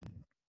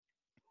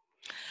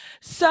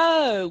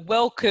So,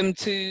 welcome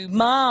to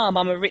Mom,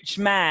 I'm a Rich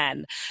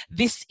Man.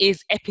 This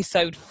is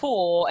episode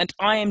 4, and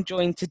I am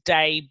joined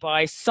today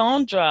by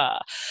Sandra.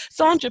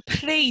 Sandra,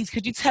 please,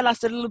 could you tell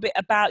us a little bit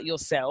about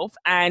yourself?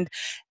 And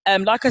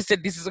like I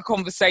said, this is a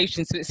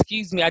conversation, so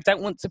excuse me, I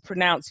don't want to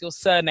pronounce your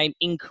surname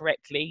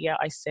incorrectly. Yeah,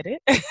 I said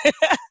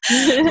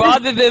it.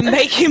 Rather than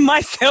making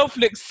myself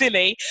look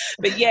silly.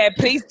 But yeah,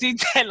 please do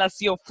tell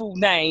us your full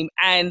name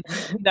and,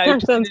 That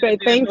just a sounds little great.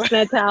 bit Thanks,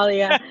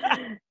 Natalia.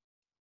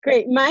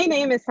 Great. My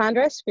name is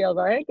Sandra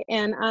Spielberg,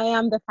 and I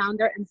am the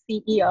founder and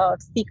CEO of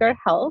Seeker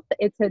Health.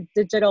 It's a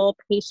digital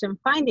patient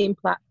finding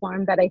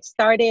platform that I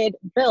started,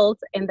 built,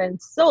 and then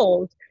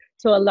sold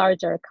to a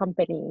larger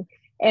company.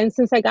 And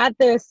since I got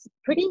this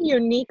pretty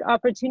unique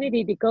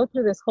opportunity to go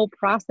through this whole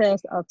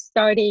process of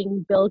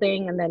starting,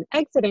 building, and then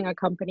exiting a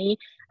company,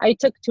 I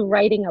took to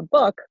writing a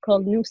book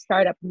called New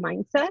Startup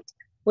Mindset,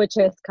 which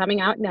is coming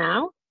out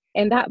now.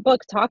 And that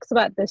book talks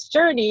about this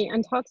journey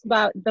and talks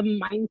about the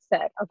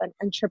mindset of an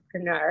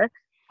entrepreneur,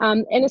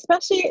 and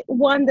especially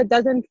one that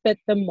doesn't fit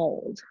the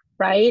mold,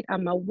 right?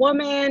 I'm a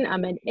woman,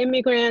 I'm an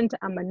immigrant,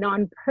 I'm a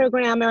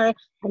non-programmer,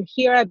 and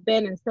here I've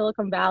been in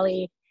Silicon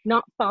Valley,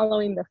 not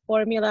following the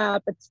formula,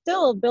 but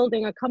still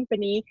building a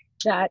company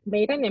that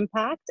made an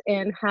impact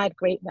and had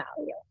great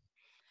value.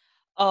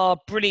 Oh,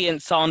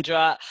 brilliant,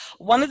 Sandra.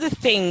 One of the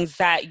things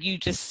that you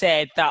just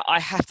said that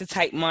I have to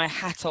take my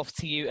hat off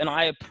to you and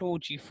I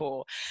applaud you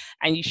for,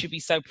 and you should be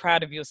so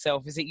proud of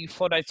yourself, is that you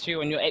followed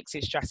through on your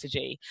exit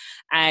strategy.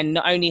 And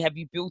not only have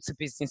you built a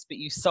business, but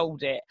you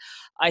sold it.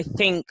 I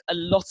think a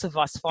lot of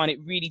us find it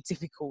really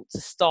difficult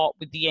to start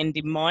with the end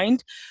in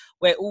mind.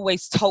 We're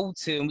always told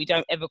to, and we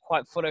don't ever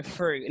quite follow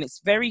through. And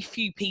it's very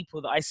few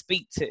people that I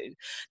speak to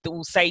that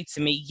will say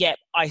to me, yep,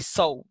 I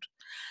sold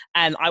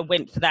and I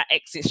went for that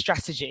exit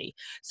strategy.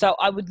 So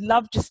I would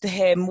love just to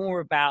hear more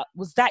about,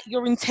 was that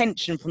your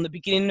intention from the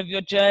beginning of your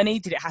journey?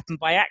 Did it happen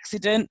by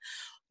accident?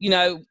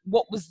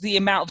 What was the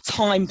amount of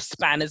time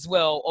span as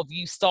well of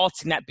you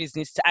starting that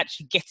business to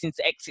actually get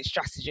into exit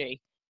strategy?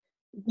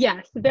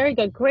 Yes, very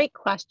good. Great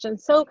question.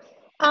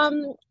 I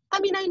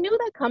knew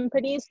that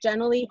companies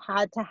generally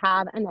had to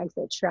have an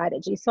exit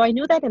strategy. So I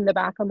knew that in the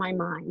back of my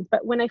mind.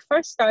 But when I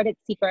first started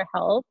Seeker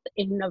Health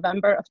in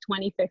November of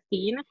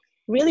 2015,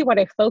 really what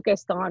I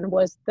focused on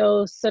was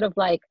those sort of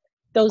like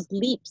those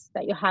leaps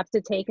that you have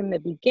to take in the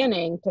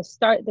beginning to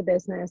start the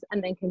business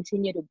and then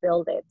continue to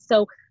build it.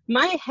 So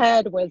my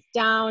head was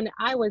down.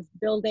 I was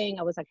building,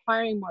 I was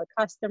acquiring more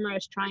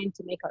customers, trying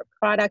to make our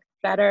product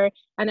better.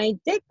 And I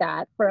did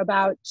that for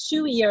about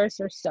 2 years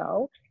or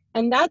so.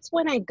 And that's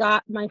when I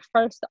got my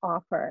first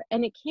offer.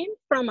 And it came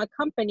from a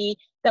company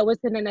that was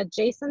in an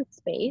adjacent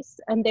space.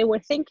 And they were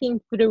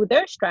thinking through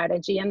their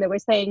strategy. And they were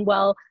saying,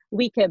 well,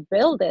 we could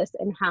build this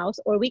in-house,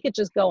 or we could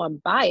just go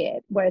and buy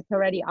it where it's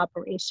already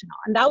operational.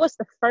 And that was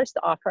the first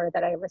offer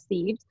that I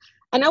received.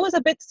 And I was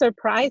a bit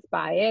surprised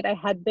by it. I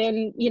had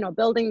been,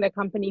 building the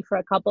company for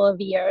a couple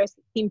of years.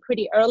 It seemed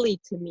pretty early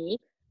to me.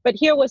 But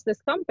here was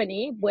this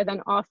company with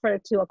an offer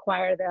to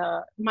acquire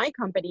my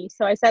company.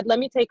 So I said, let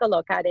me take a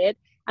look at it.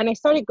 And I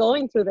started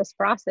going through this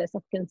process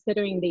of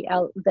considering the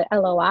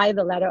LOI,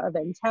 the letter of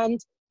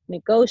intent,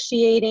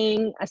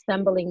 negotiating,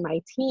 assembling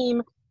my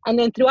team. And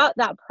then throughout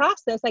that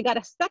process, I got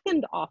a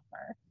second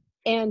offer.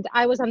 And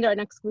I was under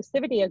an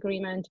exclusivity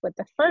agreement with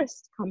the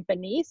first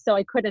company. So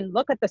I couldn't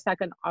look at the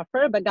second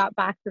offer, but got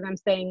back to them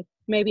saying,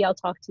 maybe I'll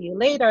talk to you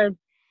later.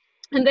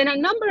 And then a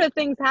number of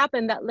things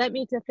happened that led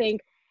me to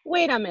think,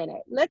 wait a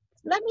minute, let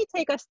me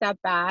take a step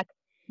back.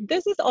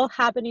 This is all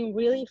happening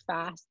really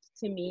fast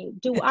to me.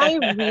 Do I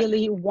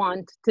really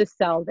want to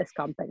sell this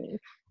company?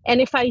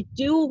 And if I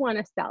do want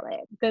to sell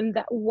it, then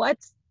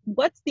what's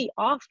the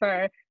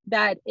offer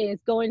that is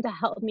going to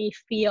help me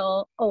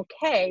feel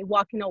okay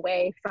walking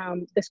away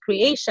from this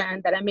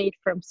creation that I made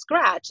from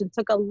scratch and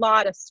took a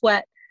lot of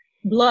sweat,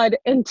 blood,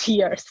 and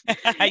tears.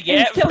 And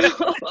Yep.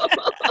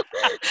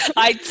 so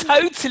I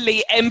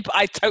totally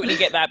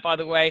get that, by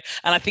the way,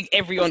 and I think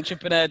every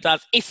entrepreneur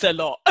does. It's a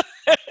lot.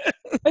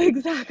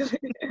 exactly.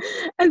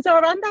 And so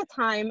around that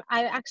time,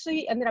 I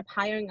actually ended up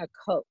hiring a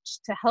coach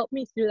to help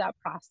me through that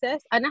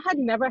process. And I had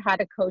never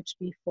had a coach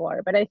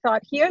before, but I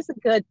thought, here's a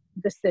good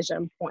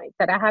decision point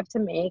that I have to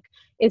make.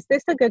 Is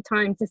this a good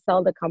time to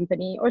sell the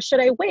company, or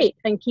should I wait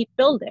and keep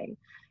building?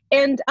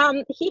 And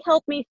he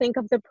helped me think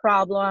of the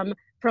problem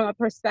from a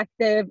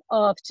perspective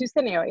of two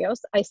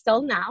scenarios. I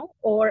sell now,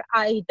 or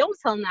I don't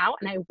sell now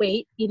and I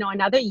wait,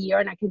 another year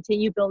and I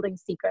continue building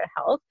Seeker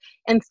Health,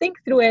 and think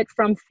through it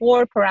from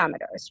 4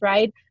 parameters,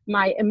 right?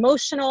 My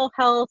emotional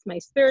health, my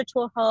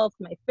spiritual health,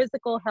 my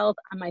physical health,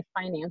 and my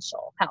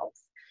financial health.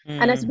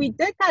 And as we Mm.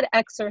 did that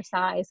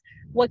exercise,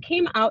 what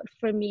came out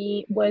for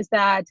me was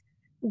that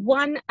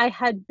one, I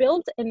had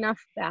built enough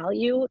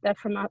value that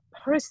from a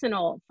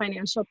personal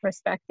financial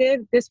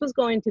perspective, this was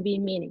going to be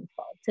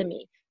meaningful to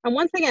me. And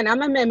once again,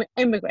 I'm an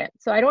immigrant,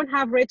 so I don't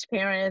have rich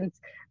parents,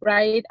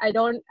 right? I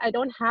don't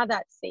have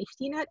that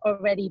safety net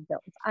already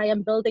built. I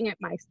am building it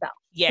myself.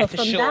 Yeah, So for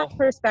from that sure.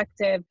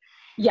 perspective,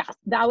 yes,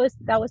 that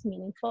was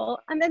meaningful.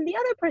 And then the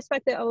other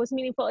perspective that was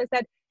meaningful is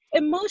that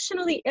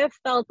emotionally, it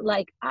felt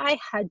like I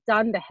had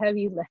done the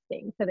heavy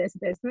lifting for this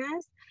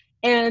business.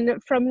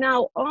 And from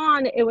now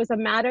on, it was a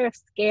matter of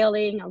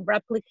scaling and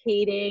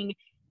replicating.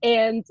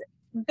 And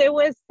there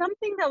was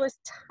something that was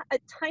a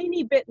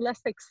tiny bit less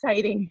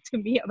exciting to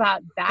me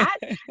about that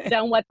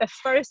than what the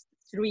first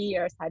 3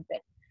 years had been.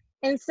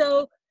 And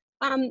so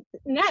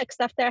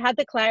next, after I had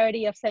the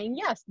clarity of saying,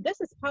 yes,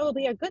 this is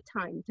probably a good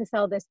time to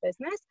sell this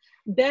business,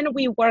 then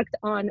we worked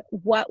on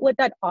what would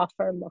that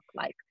offer look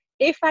like.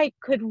 If I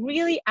could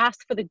really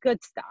ask for the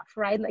good stuff,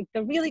 right? Like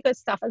the really good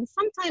stuff. And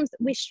sometimes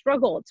we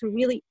struggle to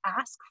really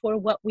ask for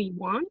what we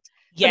want.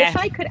 But Yeah. if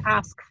I could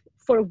ask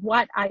for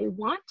what I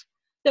want,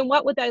 then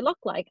what would that look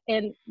like?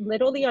 And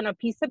literally on a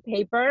piece of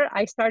paper,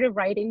 I started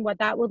writing what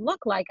that would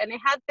look like. And it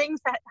had things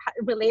that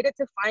related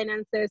to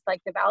finances,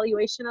 like the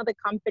valuation of the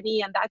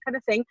company and that kind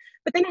of thing.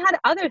 But then it had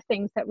other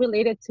things that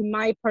related to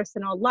my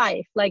personal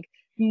life. Like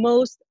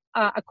most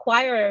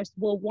acquirers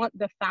will want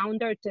the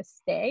founder to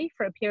stay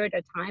for a period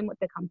of time with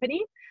the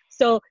company.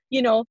 So,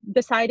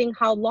 deciding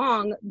how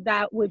long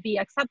that would be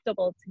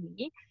acceptable to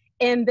me.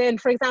 And then,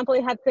 for example,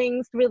 it had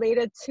things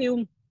related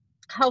to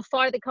how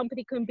far the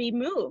company can be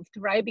moved,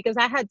 right? Because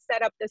I had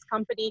set up this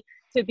company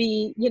to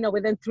be,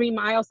 within 3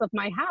 miles of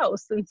my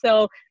house. And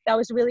so that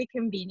was really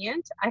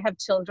convenient. I have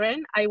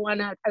children. They don't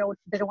want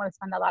to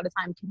spend a lot of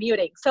time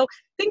commuting. So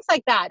things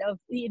like that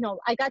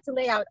I got to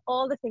lay out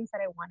all the things that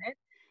I wanted.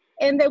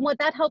 And then what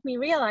that helped me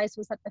realize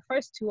was that the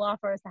first 2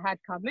 offers that had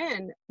come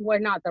in were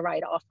not the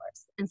right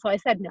offers. And so I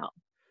said no.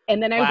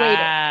 And then I waited,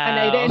 and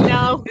I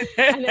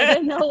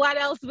didn't know, what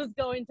else was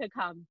going to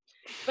come.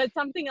 But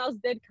something else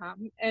did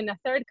come, and a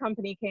third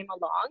company came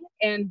along.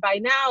 And by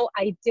now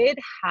I did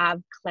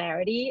have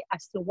clarity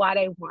as to what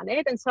I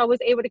wanted. And so I was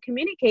able to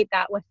communicate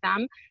that with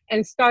them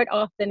and start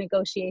off the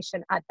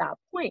negotiation at that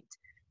point.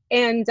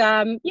 And,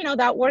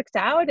 that worked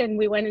out, and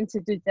we went into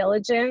due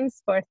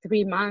diligence for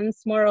 3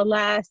 months, more or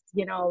less,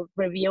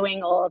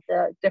 reviewing all of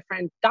the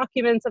different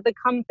documents of the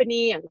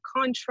company and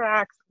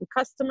contracts and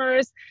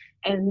customers.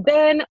 And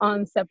then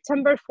on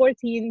September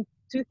 14,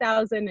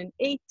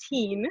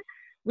 2018,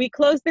 we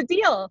closed the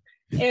deal.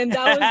 And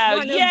that was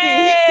one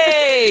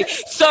Yay! of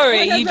the...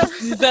 Sorry, you just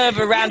deserve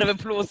a round of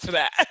applause for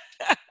that.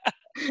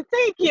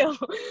 Thank you.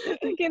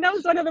 That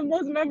was one of the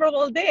most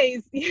memorable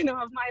days,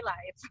 of my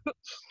life.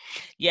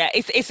 Yeah,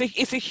 it's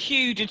a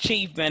huge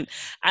achievement,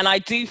 and I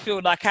do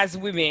feel like as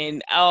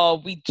women,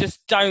 we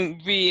just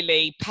don't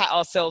really pat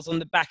ourselves on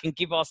the back and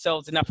give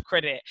ourselves enough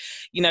credit.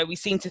 We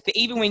seem to think,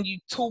 even when you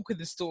talk of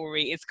the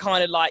story, it's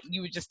kind of like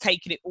you were just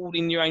taking it all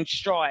in your own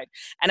stride,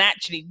 and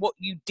actually what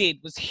you did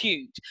was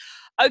huge.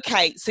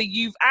 Okay, so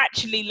you've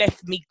actually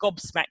left me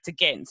gobsmacked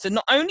again. So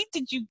not only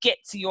did you get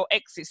to your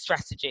exit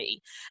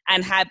strategy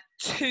and have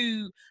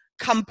 2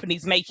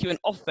 companies make you an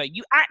offer,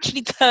 you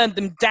actually turned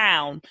them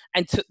down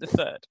and took the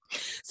third.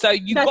 So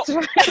That's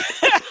right.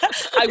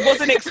 I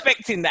wasn't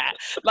expecting that.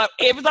 Like,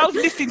 as I was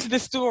listening to the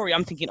story,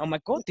 I'm thinking, oh my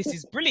God, this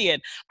is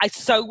brilliant. I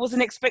so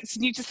wasn't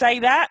expecting you to say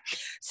that.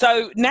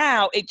 So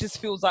now it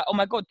just feels like, oh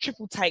my God,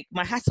 triple take,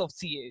 my hat off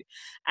to you.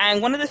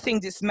 And one of the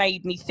things it's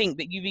made me think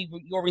that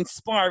you're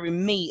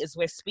inspiring me as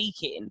we're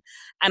speaking,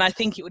 and I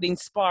think it would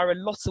inspire a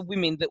lot of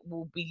women that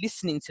will be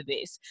listening to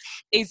this,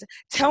 is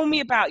tell me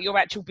about your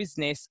actual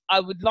business.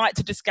 I would like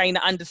to just gain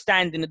an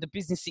understanding of the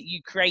business that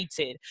you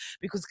created,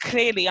 because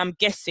clearly I'm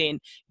guessing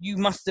you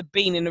must have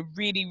been in a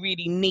really,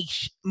 really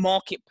niche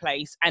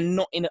marketplace and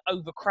not in an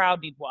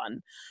overcrowded one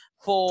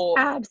for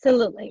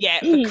Absolutely.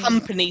 for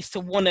companies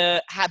to want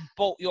to have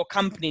bought your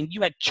company, and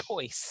you had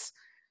choice.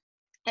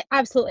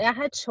 Absolutely. I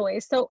had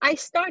choice. So I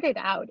started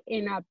out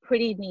in a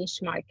pretty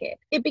niche market.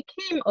 It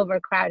became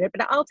overcrowded,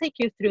 but I'll take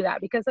you through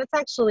that because that's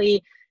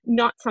actually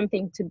not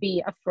something to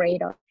be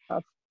afraid of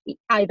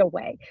either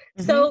way.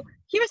 Mm-hmm. So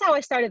here's how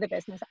I started the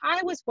business.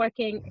 I was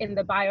working in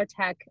the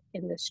biotech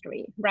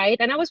industry, right?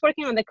 And I was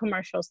working on the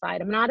commercial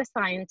side. I'm not a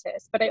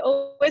scientist, but I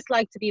always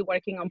like to be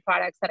working on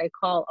products that I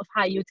call of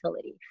high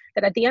utility,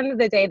 that at the end of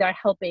the day, they're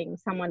helping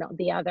someone on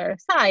the other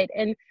side.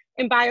 And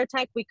in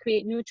biotech, we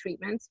create new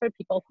treatments for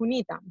people who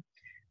need them.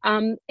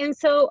 And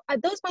so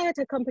at those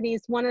biotech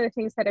companies, one of the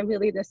things that I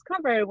really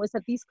discovered was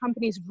that these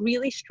companies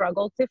really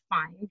struggled to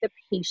find the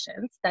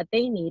patients that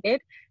they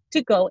needed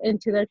to go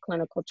into their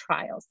clinical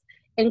trials.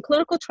 And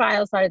clinical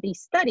trials are these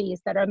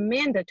studies that are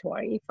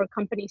mandatory for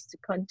companies to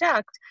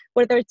conduct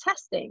where they're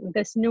testing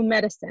this new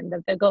medicine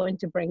that they're going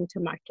to bring to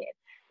market.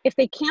 If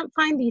they can't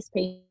find these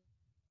patients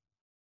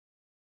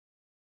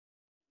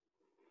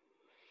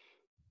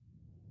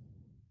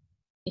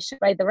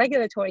by the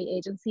regulatory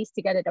agencies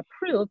to get it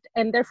approved,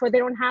 and therefore they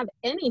don't have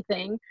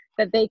anything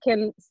that they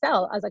can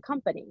sell as a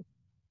company.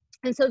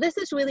 And so this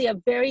is really a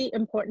very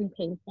important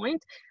pain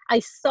point. I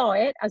saw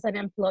it as an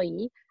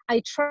employee.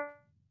 I tried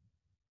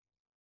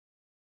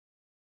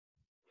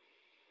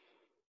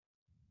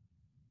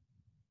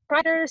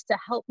to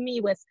help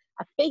me with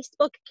a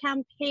Facebook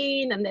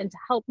campaign, and then to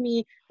help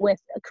me with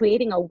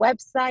creating a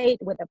website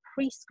with a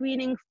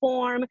pre-screening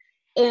form.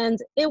 And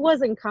it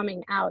wasn't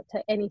coming out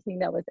to anything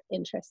that was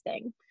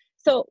interesting.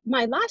 So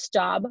my last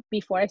job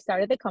before I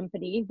started the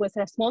company was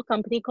a small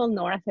company called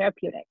Nora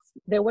Therapeutics.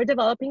 They were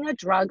developing a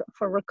drug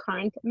for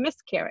recurrent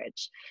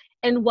miscarriage.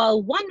 And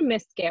while one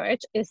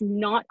miscarriage is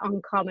not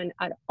uncommon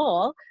at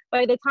all,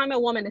 by the time a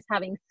woman is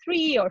having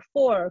 3 or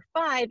 4 or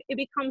 5, it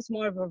becomes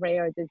more of a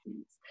rare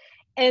disease.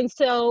 And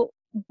so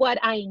what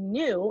I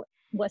knew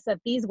was that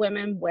these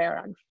women were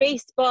on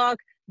Facebook,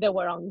 they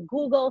were on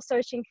Google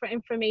searching for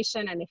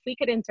information. And if we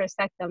could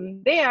intersect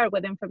them there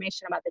with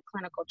information about the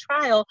clinical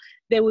trial,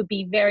 they would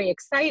be very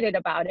excited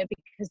about it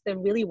because there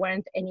really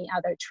weren't any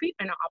other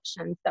treatment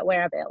options that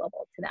were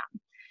available to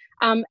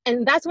them.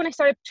 And that's when I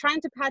started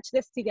trying to patch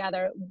this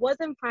together,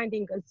 wasn't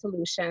finding good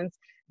solutions.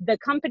 The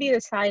company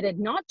decided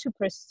not to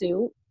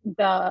pursue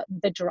the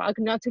drug,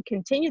 not to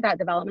continue that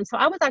development. So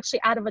I was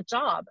actually out of a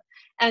job.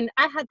 And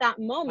I had that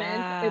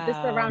moment, this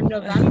is Wow. around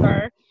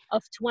November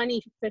of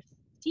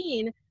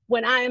 2015,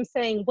 when I am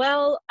saying,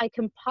 well, I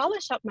can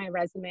polish up my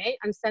resume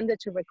and send it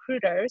to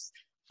recruiters,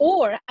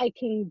 or I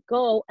can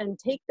go and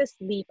take this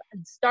leap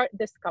and start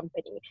this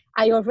company.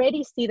 I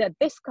already see that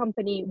this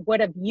company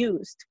would have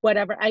used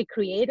whatever I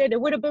created.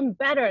 It would have been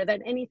better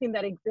than anything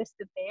that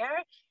existed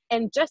there.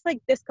 And just like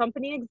this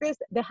company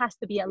exists, there has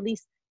to be at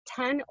least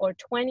 10 or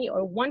 20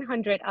 or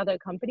 100 other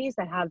companies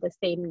that have the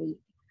same need.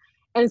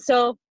 And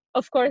so,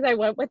 of course, I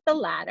went with the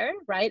latter,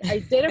 right? I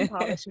didn't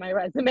polish my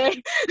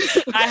resume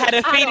I had a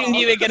at feeling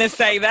all. you were going to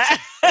say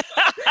that.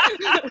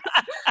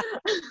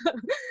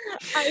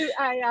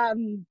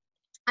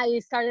 I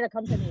started a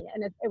company,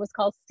 and it was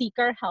called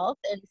Seeker Health,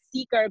 and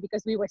Seeker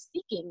because we were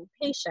seeking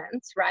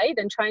patients, right?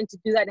 And trying to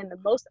do that in the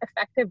most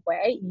effective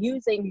way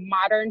using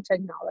modern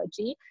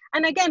technology.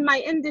 And again, my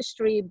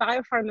industry,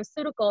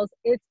 biopharmaceuticals,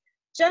 it's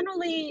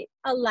generally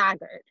a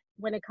laggard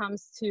when it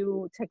comes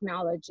to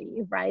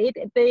technology, right?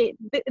 They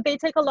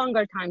take a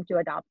longer time to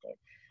adopt it.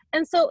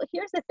 And so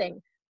here's the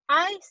thing.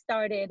 I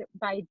started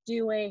by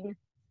doing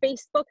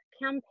Facebook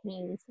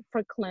campaigns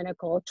for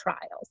clinical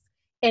trials.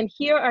 And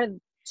here are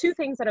 2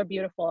 things that are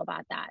beautiful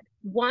about that.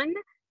 One,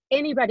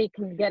 anybody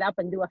can get up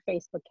and do a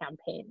Facebook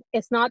campaign.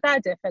 It's not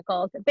that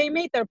difficult. They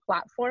made their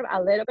platform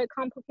a little bit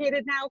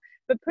complicated now,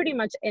 but pretty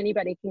much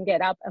anybody can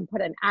get up and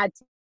put an ad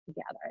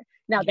together.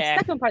 Now, the Yeah.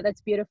 second part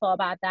that's beautiful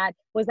about that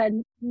was that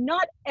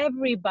not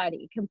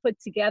everybody can put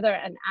together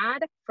an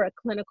ad for a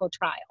clinical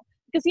trial,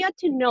 because you had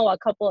to know a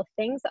couple of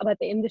things about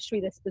the industry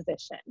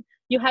disposition.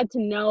 You had to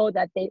know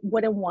that they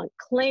wouldn't want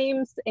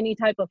claims, any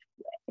type of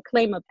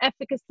claim of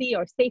efficacy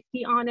or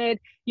safety on it.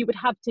 You would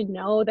have to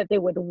know that they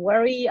would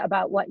worry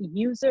about what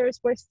users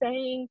were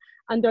saying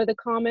under the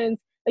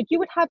comments. Like, you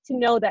would have to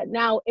know that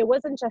now it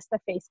wasn't just a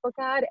Facebook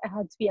ad, it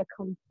had to be a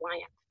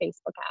compliant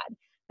Facebook ad.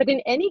 But in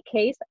any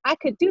case, I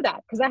could do that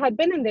because I had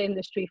been in the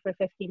industry for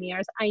 15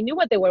 years. I knew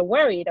what they were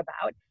worried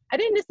about. I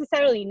didn't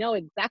necessarily know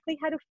exactly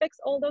how to fix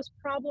all those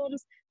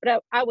problems,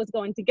 but I was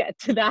going to get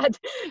to that,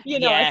 as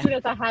Yeah. soon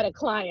as I had a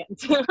client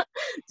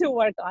to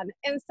work on.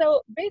 And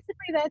so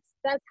basically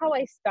that's how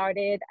I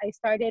started. I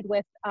started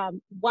with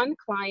one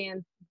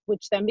client,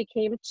 which then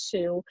became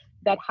 2,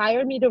 that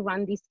hired me to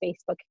run these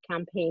Facebook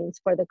campaigns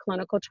for the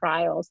clinical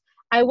trials.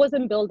 I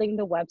wasn't building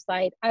the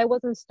website. I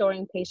wasn't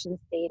storing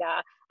patients'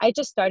 data. I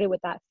just started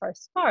with that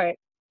first part.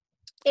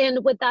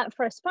 And with that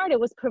first part, it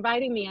was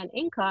providing me an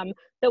income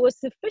that was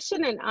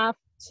sufficient enough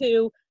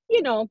to,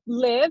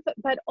 live,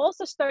 but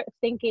also start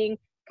thinking,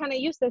 can I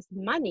use this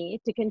money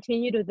to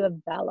continue to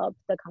develop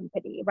the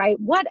company, right?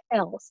 What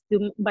else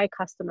do my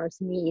customers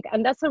need?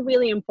 And that's a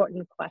really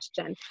important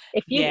question.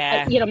 If you,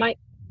 Yeah.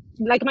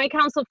 my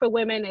counsel for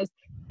women is,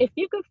 if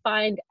you could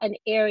find an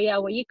area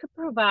where you could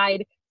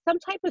provide some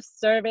type of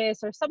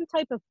service or some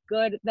type of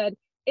good that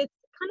it's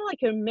kind of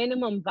like your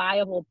minimum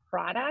viable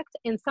product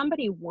and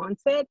somebody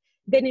wants it,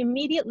 then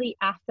immediately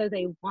after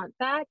they want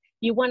that,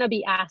 you want to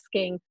be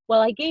asking,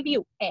 well, I gave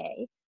you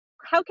A,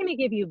 how can I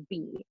give you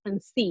B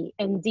and C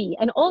and D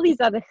and all these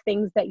other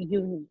things that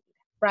you need,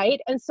 right?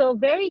 And so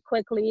very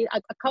quickly,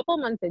 a couple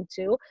months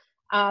into,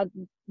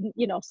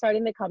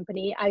 starting the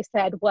company, I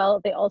said, well,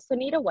 they also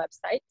need a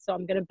website. So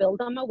I'm going to build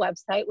them a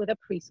website with a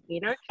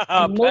pre-screener.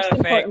 Oh, And most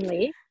perfect.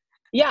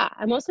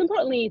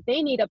 importantly,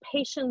 they need a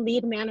patient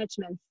lead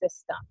management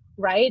system,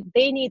 right?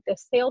 They need the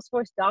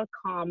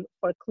salesforce.com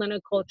for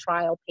clinical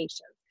trial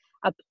patients,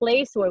 a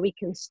place where we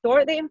can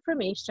store the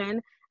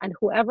information and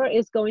whoever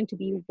is going to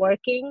be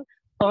working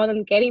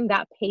on getting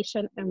that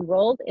patient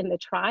enrolled in the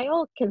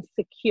trial can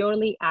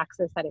securely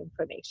access that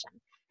information.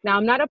 Now,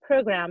 I'm not a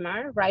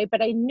programmer, right?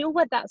 But I knew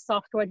what that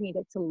software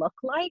needed to look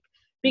like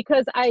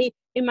because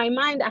in my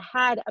mind, I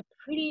had a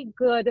pretty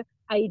good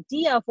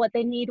idea of what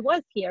the need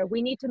was here.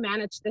 We need to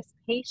manage this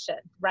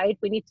patient, right?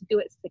 We need to do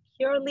it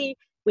securely.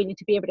 We need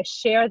to be able to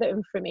share the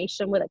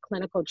information with a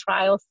clinical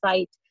trial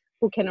site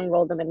who can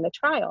enroll them in the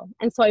trial.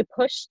 And so I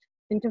pushed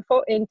into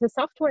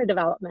software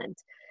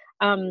development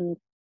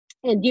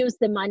and used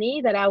the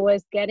money that I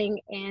was getting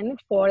in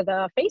for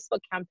the Facebook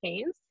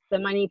campaigns, the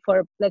money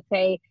for, let's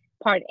say,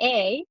 part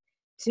A,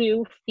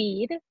 to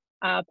feed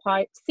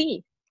part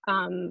C.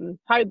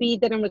 Part B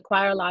didn't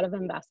require a lot of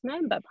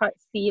investment, but part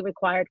C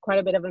required quite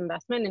a bit of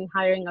investment in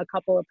hiring a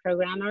couple of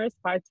programmers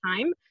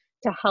part-time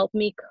to help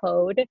me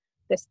code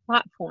this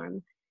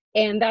platform.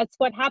 And that's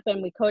what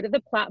happened. We coded the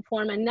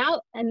platform,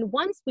 and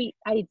once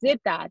I did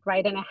that,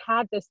 right, and I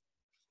had this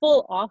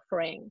full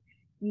offering,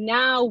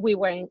 now we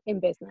were in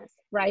business,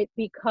 right?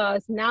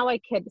 Because now I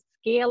could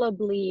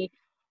scalably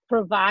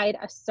provide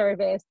a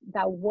service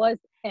that was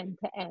end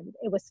to end.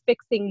 It was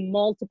fixing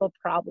multiple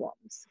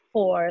problems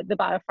for the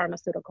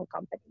biopharmaceutical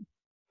company.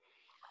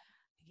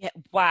 Yeah,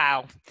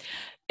 wow.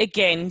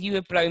 Again, you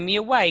have blown me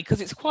away,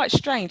 because it's quite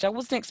strange. I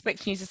wasn't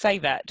expecting you to say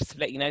that, just to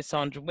let you know,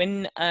 Sandra.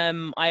 When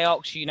I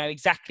asked you,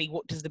 exactly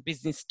what does the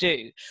business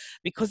do,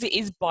 because it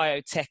is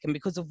biotech and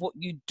because of what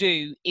you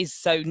do is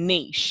so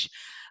niche,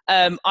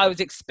 I was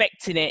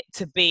expecting it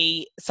to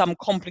be some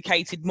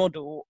complicated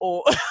model,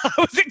 or I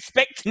was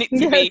expecting it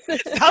to be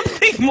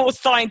something more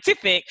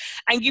scientific,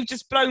 and you've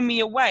just blown me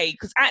away,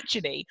 because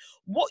actually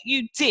what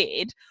you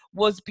did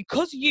was,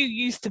 because you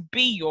used to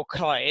be your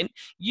client,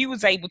 you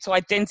was able to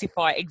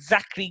identify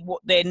exactly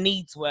what their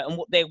needs were and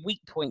what their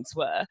weak points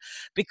were,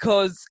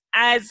 because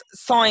as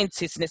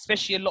scientists, and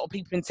especially a lot of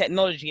people in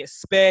technology,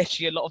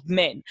 especially a lot of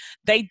men,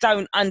 they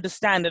don't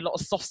understand a lot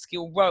of soft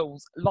skill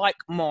roles like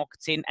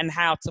marketing and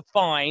how to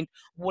find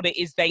what it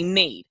is they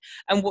need.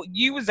 And what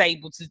you was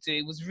able to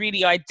do was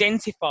really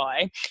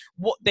identify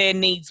what their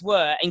needs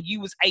were, and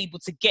you was able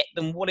to get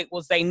them what it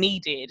was they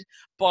needed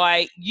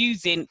by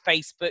using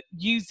Facebook,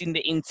 using the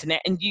internet,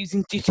 and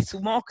using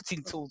digital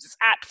marketing tools. It's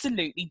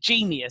absolutely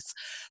genius,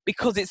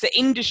 because it's an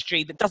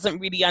industry that doesn't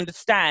really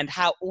understand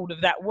how all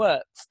of that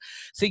works.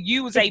 So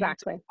you was able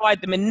to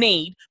provide them a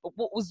need, but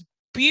what was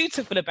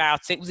beautiful about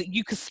it was that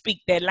you could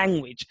speak their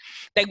language.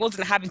 They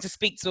wasn't having to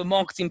speak to a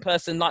marketing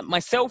person like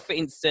myself, for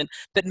instance,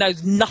 that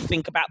knows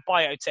nothing about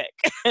biotech.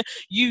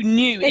 You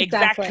knew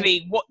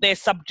exactly what their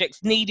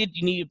subjects needed.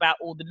 You knew about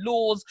all the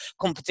laws,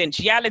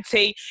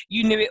 confidentiality,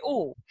 you knew it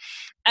all.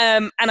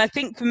 And I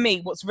think for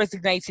me, what's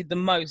resonated the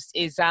most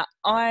is that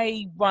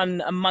I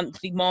run a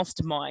monthly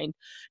mastermind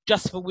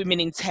just for women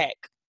in tech.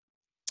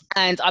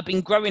 And I've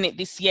been growing it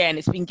this year, and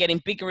it's been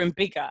getting bigger and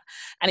bigger.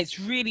 And it's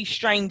really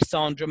strange,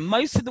 Sandra.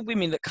 Most of the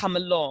women that come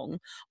along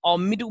are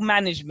middle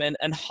management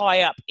and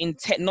high up in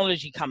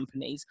technology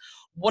companies,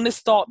 want to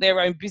start their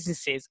own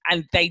businesses,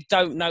 and they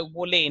don't know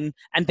what in,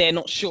 and they're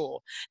not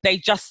sure. They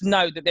just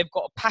know that they've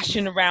got a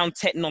passion around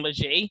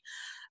technology,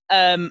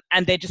 and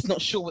they're just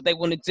not sure what they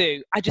want to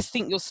do. I just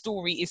think your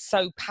story is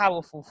so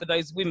powerful for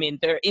those women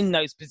that are in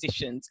those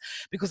positions,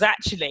 because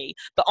actually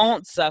the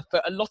answer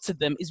for a lot of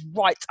them is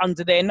right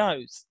under their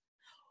nose.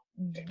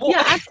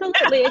 Yeah,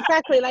 absolutely.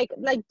 Exactly. Like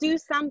do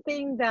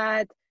something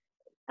that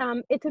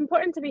it's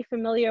important to be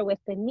familiar with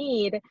the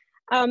need.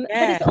 But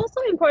it's also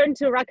important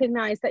to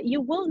recognize that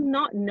you will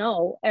not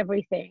know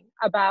everything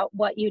about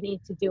what you need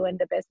to do in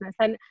the business.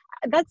 And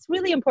that's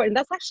really important.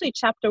 That's actually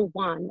chapter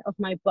 1 of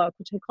my book,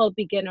 which I call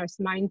Beginner's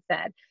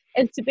Mindset.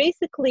 And to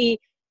basically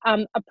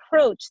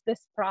approach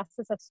this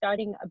process of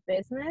starting a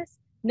business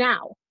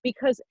now,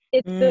 because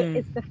it's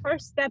the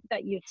first step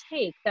that you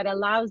take that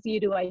allows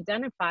you to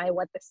identify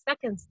what the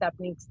second step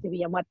needs to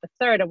be, and what the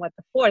third, and what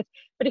the fourth.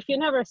 But if you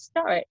never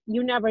start,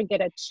 you never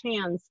get a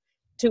chance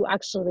to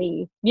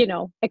actually,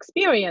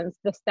 experience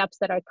the steps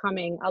that are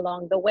coming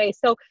along the way.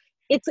 So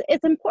it's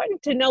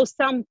important to know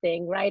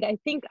something, right? I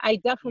think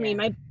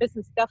my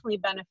business definitely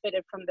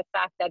benefited from the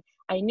fact that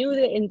I knew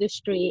the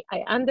industry,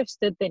 I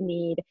understood the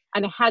need,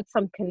 and I had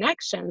some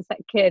connections that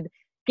could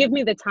give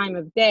me the time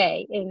of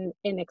day in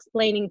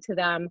explaining to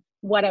them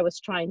what I was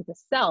trying to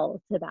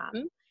sell to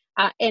them.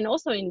 And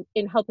also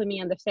in helping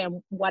me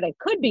understand what I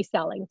could be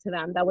selling to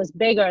them that was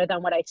bigger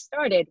than what I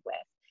started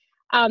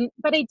with.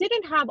 But I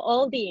didn't have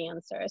all the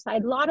answers.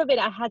 A lot of it,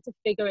 I had to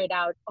figure it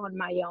out on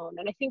my own.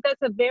 And I think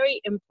that's a very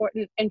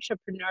important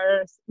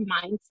entrepreneur's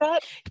mindset.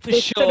 For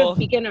sure. Sort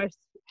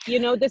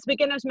of this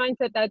beginner's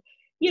mindset that,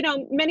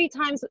 many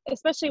times,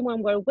 especially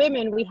when we're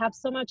women, we have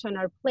so much on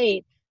our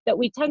plate that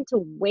we tend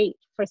to wait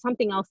for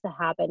something else to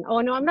happen.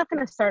 Oh no, I'm not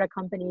going to start a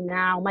company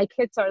now. My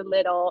kids are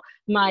little.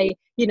 I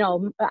need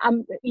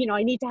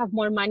to have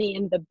more money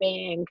in the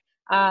bank.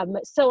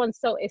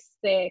 So-and-so is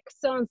sick.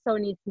 So-and-so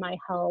needs my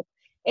help.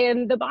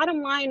 And the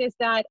bottom line is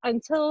that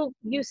until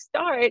you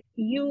start,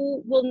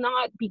 you will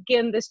not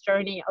begin this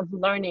journey of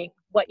learning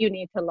what you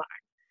need to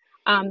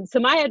learn. So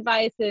my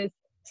advice is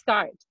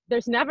start.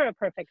 There's never a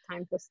perfect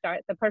time to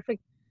start. The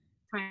perfect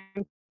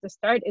time to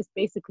start is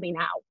basically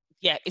now.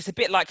 Yeah, it's a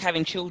bit like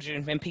having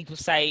children. When people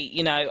say,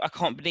 I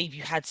can't believe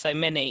you had so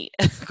many,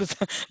 because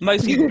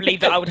most people believe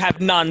that I would have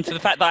none. So the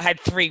fact that I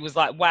had 3 was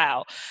like,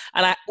 wow.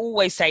 And I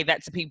always say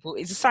that to people.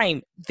 It's the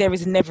same. There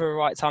is never a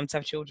right time to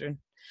have children.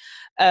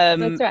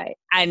 That's right.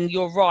 And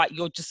you're right.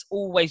 You'll just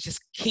always just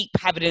keep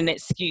having an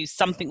excuse.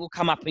 Something will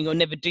come up and you'll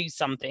never do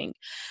something.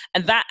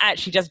 And that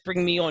actually does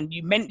bring me on.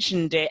 You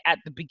mentioned it at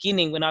the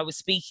beginning when I was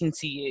speaking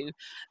to you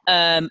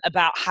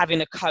about having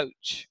a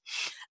coach.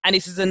 And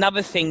this is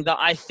another thing that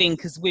I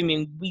think as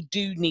women, we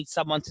do need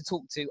someone to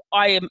talk to.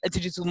 I am a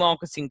digital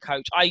marketing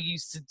coach. I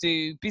used to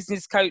do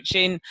business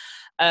coaching.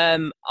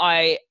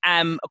 I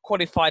am a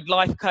qualified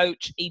life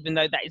coach, even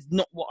though that is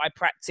not what I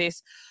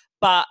practice.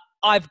 But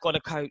I've got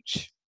a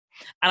coach.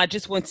 And I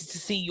just wanted to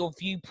see your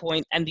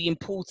viewpoint and the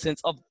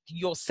importance of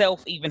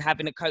yourself even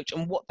having a coach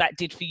and what that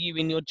did for you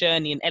in your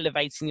journey and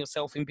elevating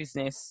yourself in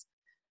business.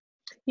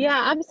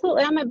 Yeah,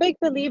 absolutely. I'm a big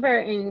believer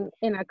in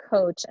a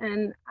coach,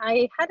 and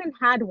I hadn't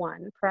had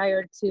one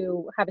prior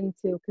to having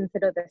to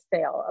consider the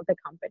sale of the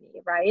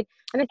company, right?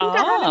 And I think I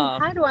haven't Ah,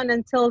 had one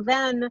until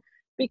then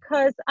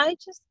because I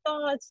just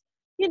thought,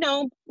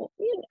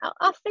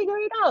 I'll figure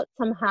it out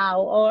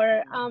somehow,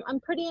 or I'm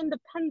pretty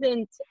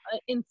independent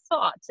in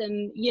thought,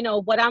 and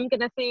what I'm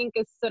gonna think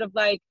is sort of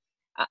like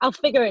I'll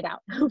figure it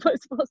out.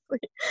 Was mostly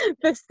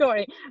the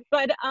story,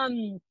 but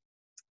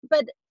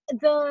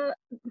the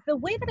the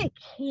way that I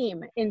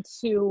came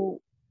into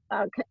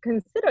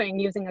considering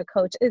using a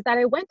coach is that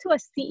I went to a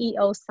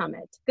CEO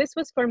summit. This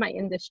was for my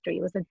industry.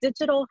 It was a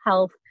digital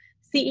health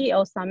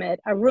CEO summit,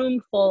 a room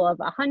full of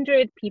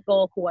 100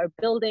 people who are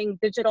building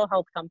digital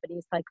health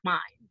companies like mine,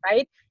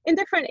 right? In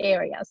different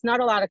areas, not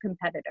a lot of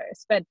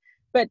competitors, but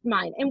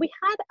mine. And we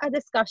had a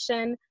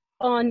discussion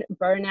on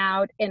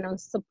burnout and on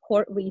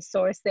support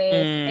resources.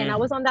 And I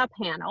was on that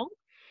panel.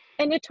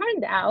 And it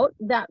turned out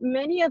that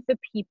many of the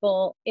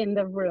people in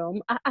the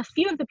room, a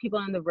few of the people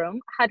in the room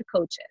had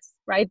coaches,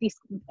 right?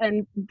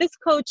 And this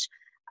coach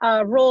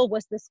role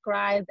was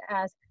described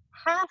as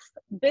half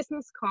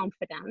business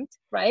confident,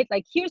 right?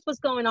 Like, here's what's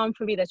going on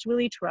for me that's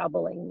really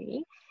troubling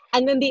me.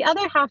 And then the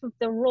other half of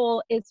the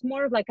role is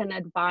more of like an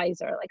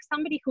advisor, like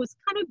somebody who's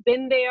kind of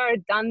been there,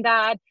 done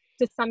that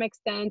to some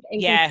extent,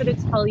 and can yeah. sort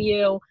of tell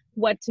you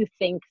what to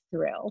think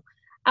through.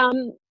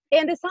 Um,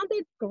 and it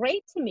sounded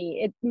great to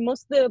me.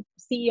 Most of the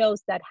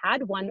CEOs that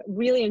had one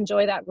really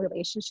enjoyed that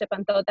relationship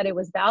and thought that it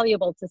was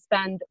valuable to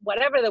spend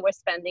whatever they were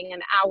spending,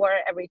 an hour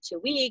every 2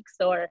 weeks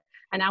or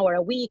an hour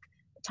a week,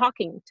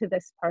 talking to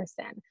this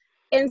person.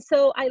 And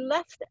so I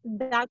left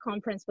that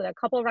conference with a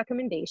couple of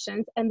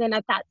recommendations. And then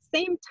at that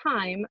same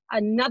time,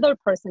 another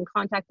person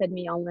contacted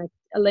me on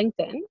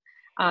LinkedIn,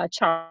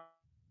 Charles,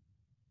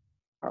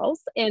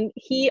 and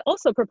he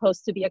also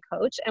proposed to be a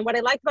coach. And what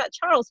I liked about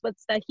Charles was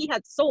that he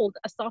had sold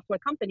a software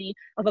company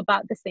of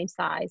about the same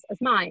size as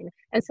mine.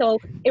 And so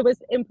it was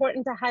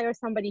important to hire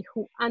somebody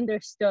who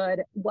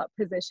understood what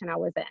position I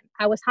was in.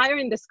 I was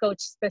hiring this coach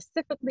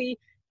specifically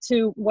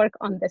to work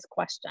on this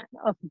question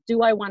of,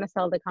 do I want to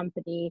sell the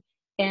company?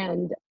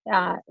 And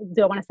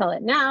do I want to sell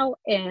it now?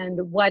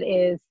 And what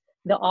is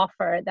the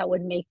offer that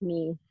would make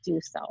me do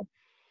so?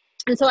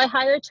 And so I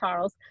hired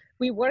Charles.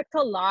 We worked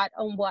a lot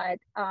on what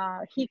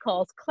he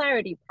calls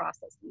clarity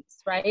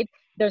processes, right?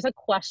 There's a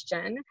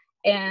question,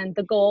 and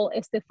the goal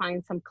is to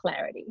find some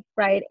clarity,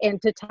 right?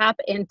 And to tap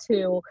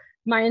into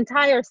my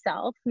entire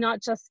self,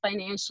 not just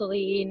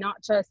financially, not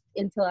just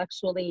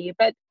intellectually,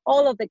 but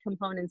all of the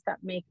components that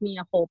make me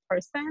a whole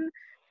person,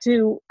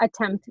 to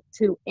attempt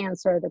to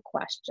answer the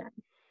question.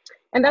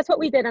 And that's what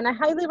we did. And I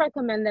highly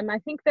recommend them. I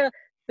think the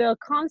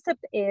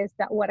concept is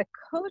that what a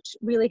coach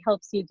really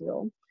helps you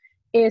do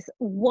is,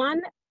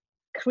 one,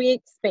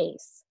 create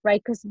space,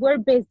 right? Because we're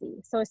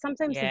busy. So it's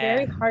sometimes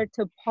very hard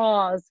to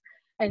pause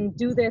and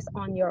do this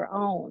on your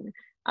own.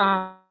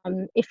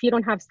 If you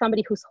don't have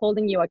somebody who's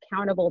holding you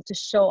accountable to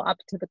show up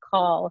to the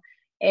call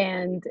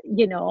and,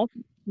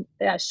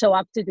 show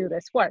up to do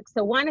this work.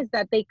 So one is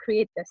that they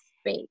create this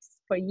space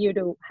for you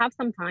to have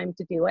some time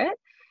to do it.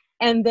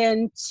 And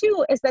then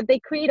two is that they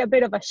create a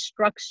bit of a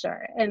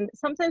structure. And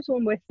sometimes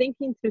when we're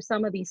thinking through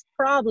some of these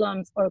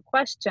problems or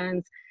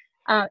questions,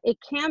 it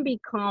can be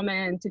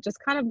common to just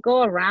kind of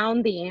go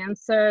around the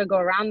answer, go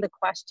around the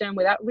question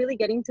without really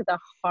getting to the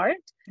heart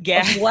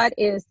of what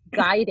is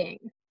guiding,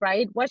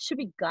 right? What should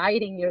be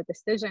guiding your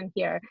decision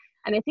here?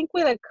 And I think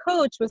with a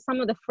coach, with some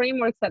of the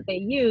frameworks that they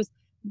use,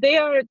 they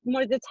are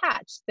more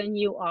detached than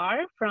you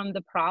are from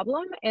the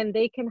problem, and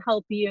they can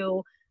help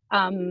you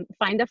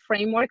find a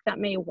framework that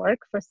may work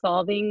for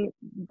solving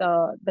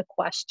the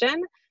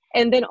question.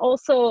 And then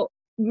also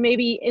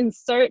maybe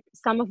insert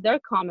some of their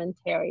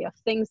commentary of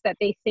things that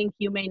they think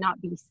you may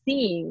not be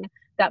seeing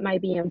that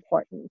might be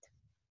important.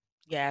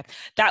 Yeah,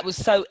 that was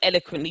so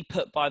eloquently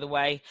put, by the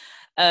way.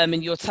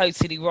 And you're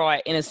totally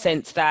right in a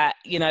sense that,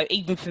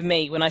 even for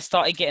me, when I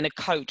started getting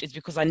a coach, it's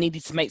because I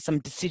needed to make some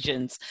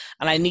decisions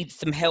and I needed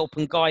some help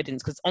and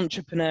guidance, because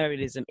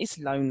entrepreneurialism is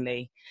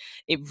lonely.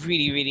 It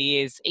really,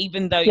 really is.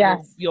 Even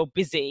though you're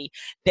busy,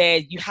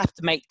 you have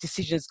to make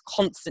decisions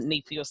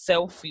constantly for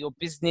yourself, for your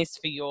business,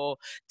 for your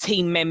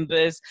team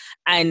members.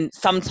 And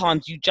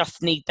sometimes you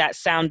just need that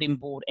sounding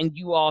board. And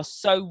you are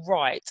so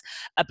right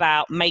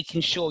about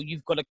making sure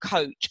you've got a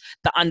coach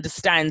that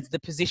understands the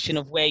position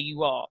of where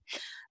you are.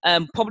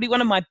 Probably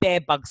one of my bear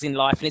bugs in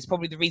life, and it's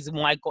probably the reason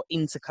why I got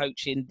into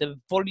coaching, the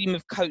volume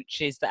of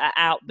coaches that are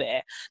out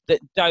there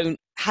that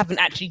haven't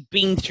actually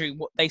been through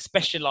what they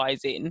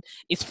specialize in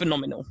is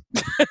phenomenal.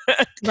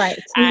 Right.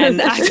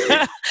 And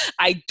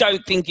I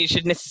don't think it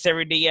should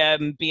necessarily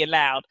be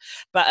allowed.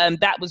 But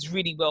that was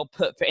really well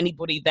put for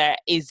anybody that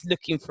is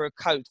looking for a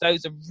coach.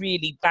 Those are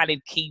really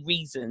valid key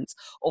reasons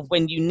of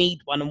when you need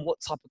one and what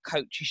type of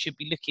coach you should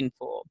be looking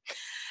for.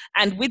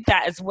 And with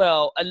that as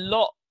well, a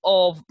lot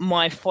of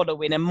my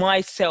following and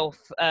myself,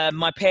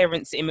 my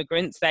parents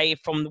immigrants, they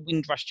from the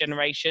Windrush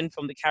generation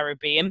from the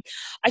Caribbean.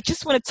 I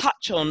just want to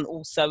touch on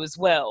also as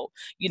well,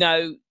 you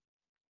know,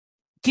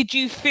 did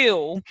you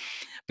feel,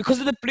 because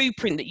of the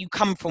blueprint that you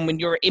come from when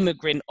you're an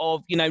immigrant,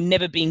 of, you know,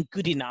 never being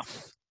good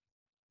enough,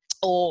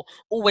 or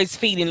always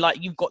feeling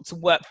like you've got to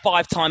work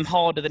 5 times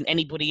harder than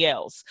anybody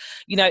else,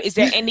 you know, is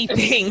there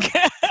anything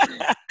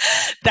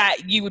that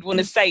you would want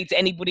to say to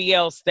anybody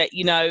else that,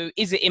 you know,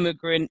 is an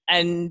immigrant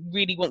and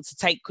really wants to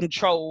take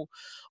control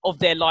of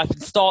their life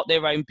and start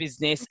their own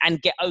business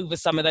and get over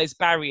some of those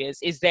barriers?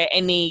 Is there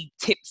any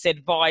tips,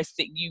 advice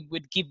that you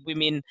would give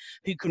women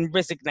who can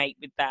resonate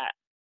with that?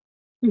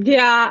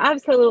 Yeah,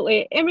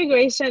 absolutely.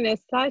 Immigration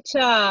is such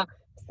a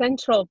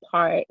central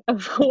part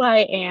of who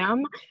I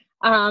am.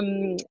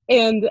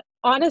 And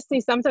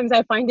honestly, sometimes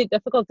I find it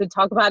difficult to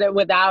talk about it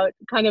without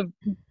kind of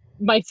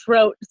my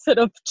throat sort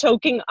of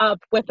choking up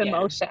with Yeah.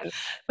 emotion.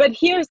 But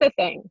here's the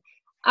thing.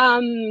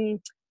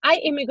 I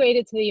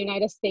immigrated to the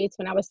United States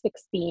when I was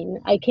 16.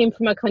 I came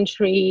from a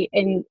country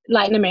in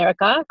Latin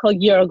America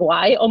called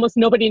Uruguay. Almost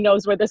nobody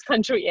knows where this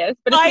country is,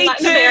 but it's in I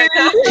Latin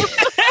America.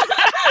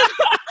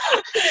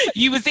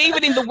 You was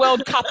even in the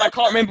World Cup, I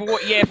can't remember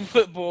what year, for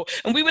football,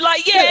 and we were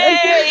like,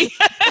 yay!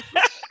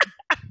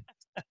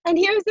 And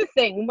here's the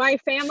thing, my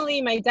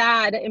family, my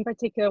dad in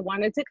particular,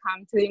 wanted to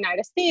come to the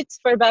United States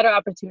for better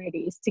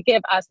opportunities, to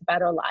give us a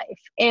better life.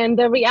 And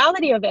the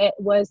reality of it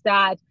was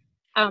that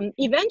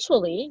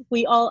eventually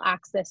we all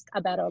accessed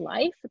a better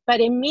life, but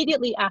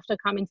immediately after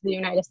coming to the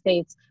United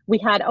States, we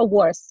had a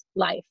worse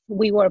life.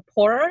 We were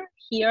poorer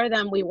here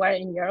than we were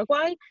in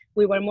Uruguay.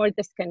 We were more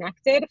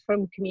disconnected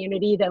from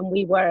community than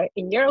we were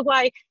in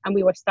Uruguay, and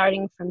we were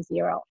starting from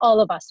zero. All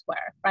of us were,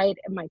 right?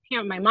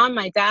 My mom,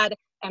 my dad,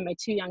 and my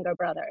 2 younger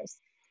brothers.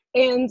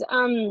 And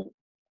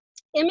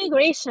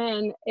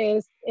immigration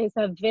is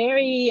a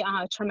very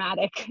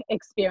traumatic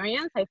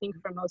experience, I think,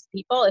 for most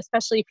people,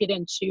 especially if you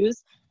didn't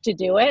choose to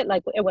do it.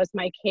 Like it was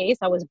my case,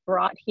 I was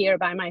brought here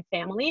by my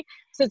family.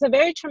 So it's a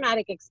very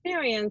traumatic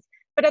experience,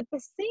 but at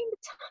the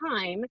same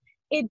time,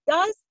 it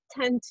does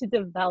tend to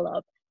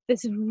develop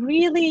this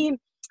really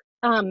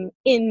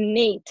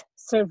innate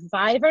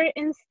survivor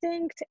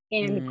instinct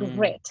and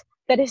grit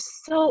that is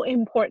so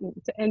important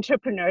to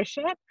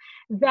entrepreneurship,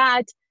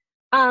 that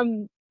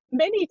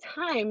many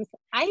times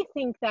I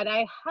think that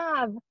I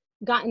have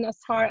gotten as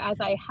far as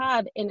I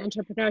have in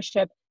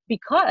entrepreneurship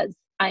because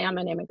I am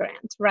an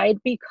immigrant, right?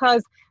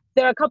 Because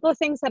there are a couple of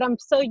things that I'm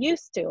so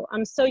used to.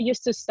 I'm so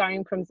used to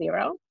starting from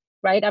zero,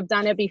 right? I've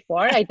done it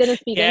before. I didn't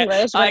speak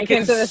English when I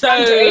came to this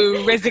country.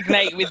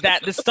 Resonate with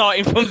that, the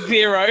starting from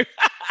zero.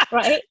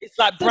 Right? It's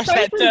like So brush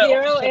starting that from dirt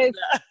zero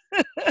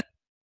off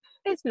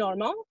is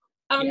normal.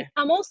 Yeah.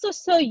 I'm also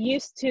so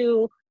used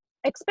to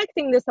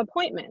expecting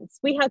disappointments.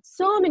 We had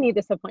so many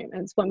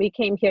disappointments when we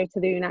came here to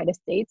the United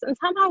States, and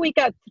somehow we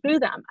got through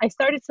them. I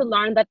started to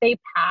learn that they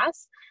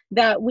pass,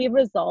 that we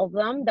resolve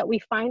them, that we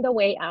find a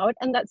way out,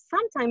 and that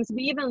sometimes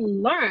we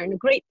even learn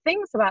great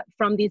things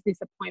from these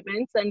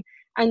disappointments,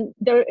 and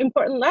they're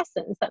important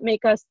lessons that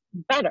make us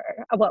better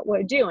at what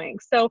we're doing.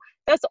 So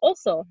that's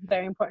also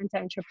very important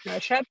to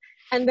entrepreneurship.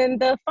 And then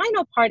the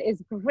final part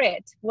is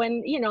grit.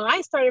 When,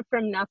 I started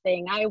from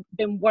nothing, I've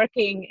been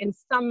working in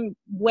some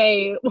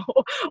way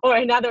or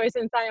another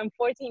since I am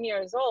 14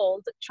 years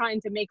old, trying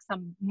to make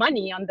some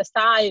money on the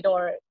side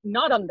or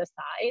not on the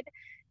side.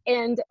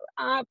 And,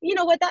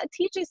 what that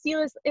teaches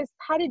you is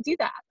how to do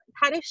that,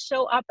 how to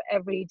show up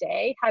every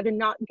day, how to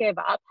not give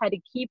up, how to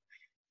keep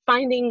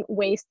finding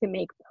ways to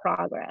make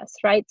progress,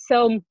 right?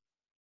 So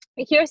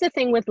here's the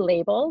thing with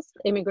labels: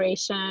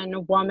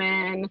 immigration,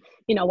 woman,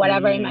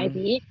 whatever it might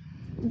be.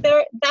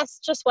 That's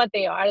just what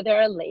they are.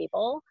 They're a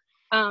label.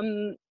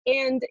 And,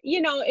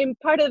 in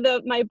part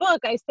of my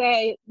book, I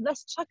say,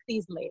 let's check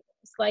these labels.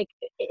 Like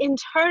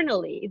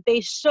internally, they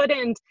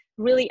shouldn't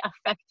really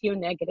affect you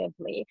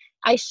negatively.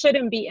 I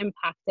shouldn't be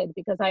impacted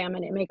because I am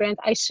an immigrant.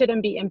 I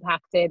shouldn't be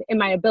impacted in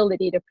my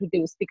ability to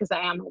produce because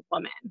I am a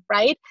woman,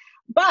 right?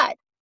 But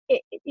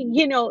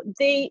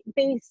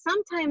they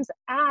sometimes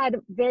add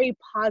very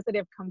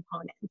positive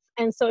components.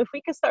 And so if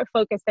we could start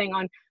focusing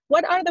on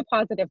what are the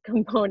positive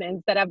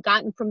components that I've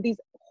gotten from these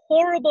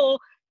horrible,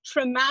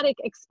 traumatic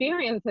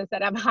experiences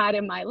that I've had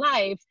in my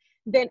life,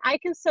 then I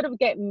can sort of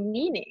get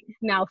meaning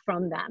now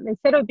from them.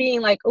 Instead of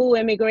being like, oh,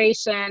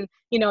 immigration,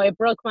 it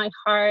broke my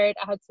heart.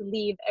 I had to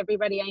leave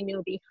everybody I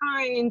knew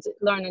behind,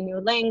 learn a new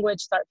language,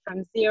 start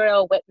from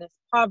zero, witness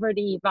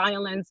poverty,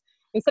 violence.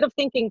 Instead of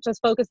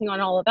focusing on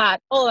all of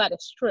that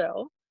is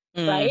true,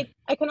 right?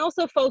 I can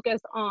also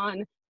focus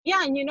on,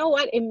 and you know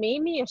what? It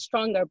made me a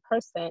stronger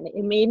person.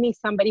 It made me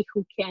somebody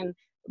who can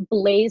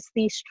blaze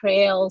these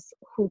trails,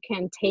 who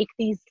can take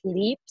these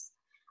leaps,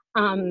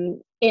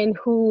 and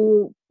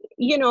who,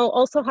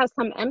 also has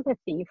some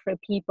empathy for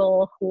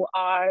people who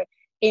are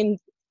in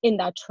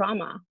that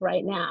trauma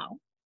right now.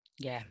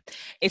 Yeah,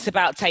 it's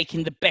about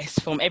taking the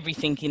best from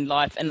everything in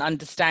life and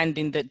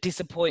understanding that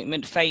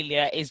disappointment,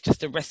 failure is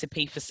just a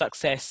recipe for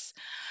success.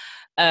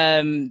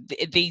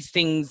 These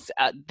things,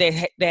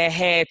 they're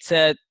here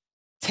to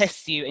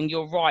tests you. And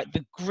you're right,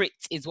 the grit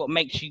is what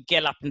makes you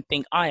get up and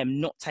think, I am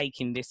not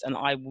taking this, and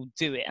I will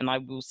do it, and I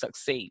will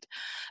succeed.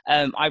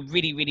 I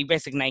really, really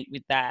resonate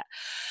with that.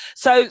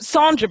 So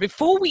Sandra,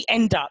 before we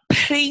end up,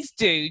 please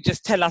do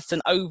just tell us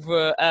an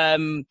over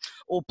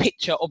or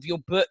picture of your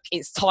book,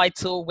 its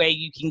title, where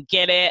you can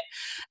get it,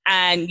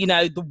 and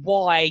the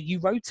why you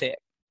wrote it.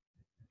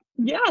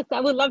 Yes, I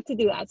would love to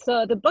do that.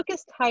 So the book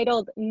is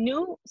titled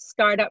New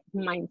Startup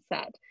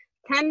Mindset: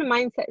 10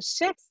 Mindset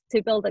Shifts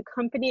to Build a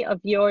Company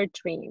of Your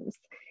Dreams.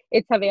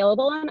 It's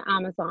available on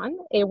Amazon.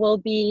 It will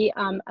be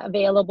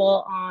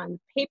available on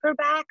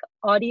paperback,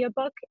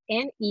 audiobook,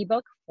 and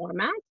ebook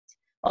format.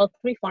 All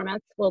three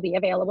formats will be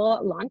available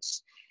at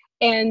launch.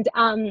 And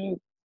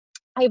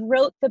I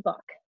wrote the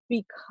book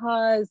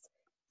because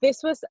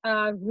this was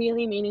a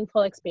really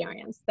meaningful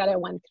experience that I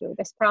went through,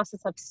 this process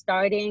of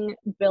starting,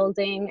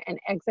 building, and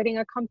exiting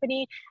a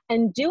company,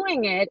 and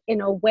doing it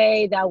in a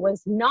way that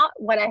was not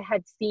what I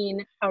had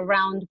seen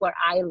around where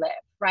I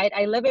live, right?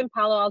 I live in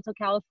Palo Alto,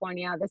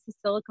 California. This is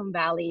Silicon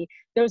Valley.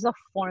 There's a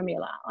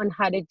formula on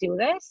how to do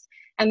this,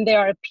 and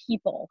there are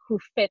people who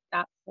fit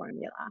that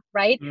formula,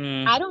 right?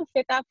 I don't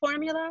fit that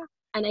formula,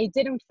 and I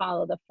didn't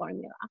follow the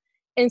formula.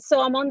 And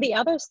so I'm on the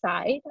other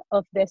side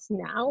of this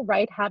now,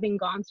 right? Having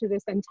gone through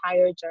this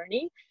entire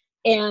journey.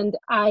 And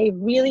I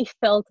really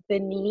felt the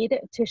need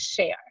to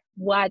share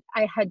what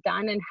I had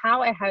done and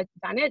how I had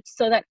done it,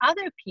 so that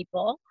other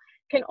people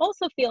can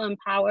also feel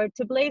empowered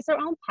to blaze their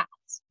own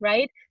paths,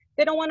 right?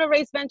 They don't want to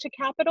raise venture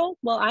capital.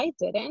 Well, I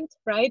didn't,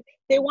 right?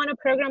 They want to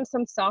program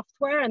some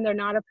software and they're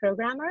not a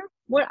programmer.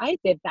 Well, I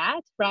did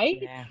that, right?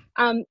 Yeah.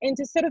 And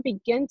to sort of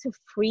begin to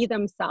free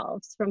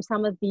themselves from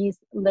some of these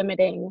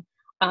limiting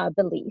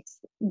beliefs.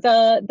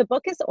 The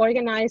book is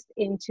organized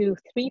into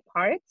 3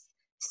 parts.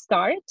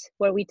 Start,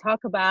 where we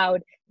talk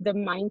about the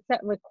mindset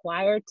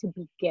required to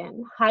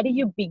begin. How do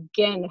you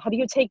begin? How do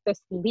you take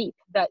this leap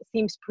that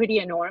seems pretty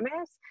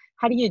enormous?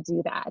 How do you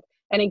do that?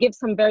 And it gives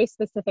some very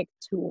specific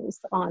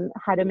tools on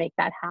how to make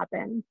that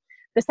happen.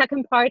 The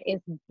second part is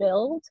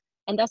build,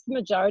 and that's the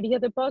majority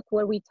of the book,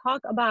 where we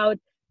talk about,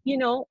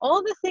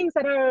 all the things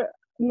that are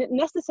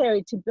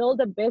necessary to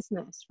build a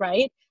business,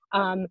 right?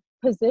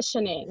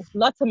 Positioning,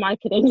 lots of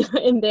marketing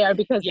in there,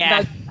 because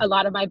that's a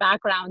lot of my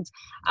background.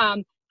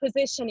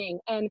 Positioning,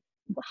 and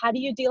how do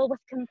you deal with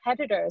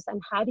competitors,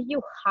 and how do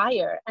you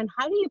hire, and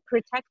how do you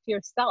protect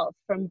yourself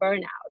from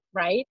burnout,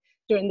 right,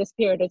 during this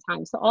period of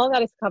time. So all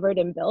that is covered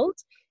in build.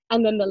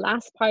 And then the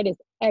last part is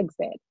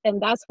exit,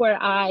 and that's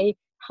where I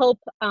help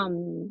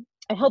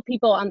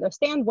people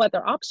understand what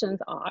their options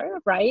are,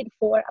 right,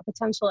 for a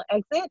potential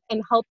exit,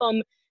 and help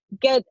them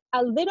get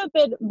a little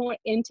bit more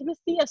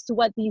intimacy as to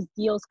what these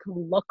deals can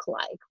look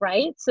like,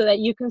 right? So that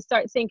you can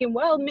start thinking,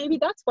 well, maybe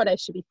that's what I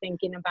should be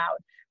thinking about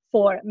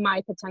for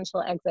my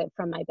potential exit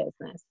from my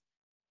business.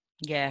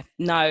 Yeah,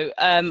 no,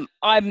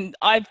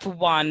 I for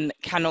one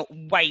cannot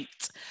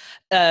wait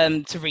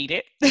to read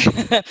it.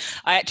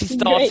 I actually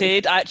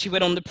started, I actually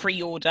went on the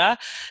pre-order.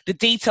 The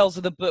details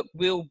of the book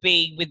will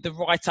be with the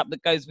write-up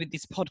that goes with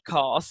this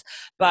podcast,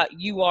 but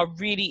you are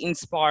really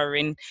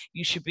inspiring.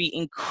 You should be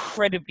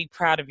incredibly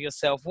proud of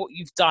yourself. What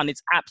you've done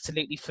is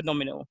absolutely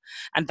phenomenal,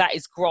 and that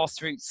is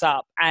grassroots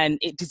up, and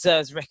it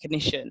deserves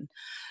recognition.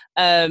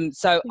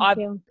 So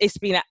it's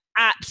been an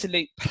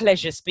absolute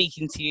pleasure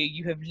speaking to you.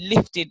 You have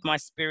lifted my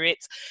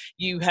spirits.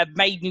 You have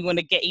made me want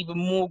to get even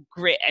more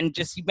grit, and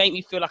you make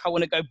me feel like I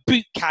want to go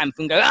boot camp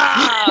and go,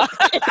 I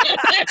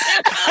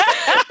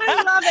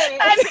love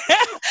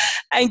it.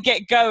 and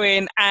get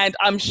going. And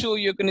I'm sure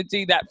you're going to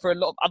do that for a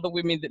lot of other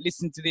women that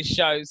listen to this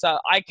show. So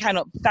I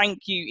cannot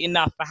thank you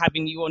enough for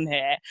having you on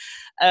here.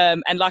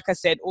 And like I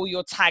said, all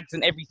your tags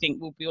and everything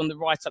will be on the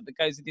write-up that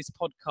goes with this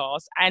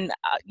podcast. And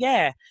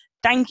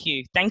thank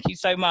you. Thank you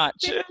so much.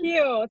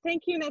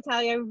 Thank you,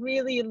 Natalia. I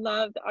really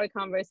loved our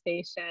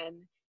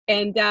conversation.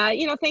 And,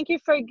 thank you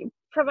for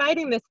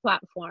providing this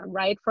platform,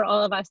 right, for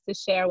all of us to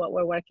share what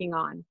we're working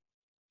on.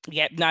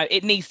 Yeah, no,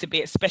 it needs to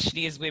be,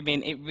 especially as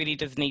women. It really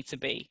does need to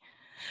be.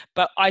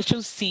 But I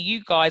shall see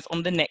you guys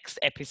on the next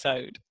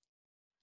episode.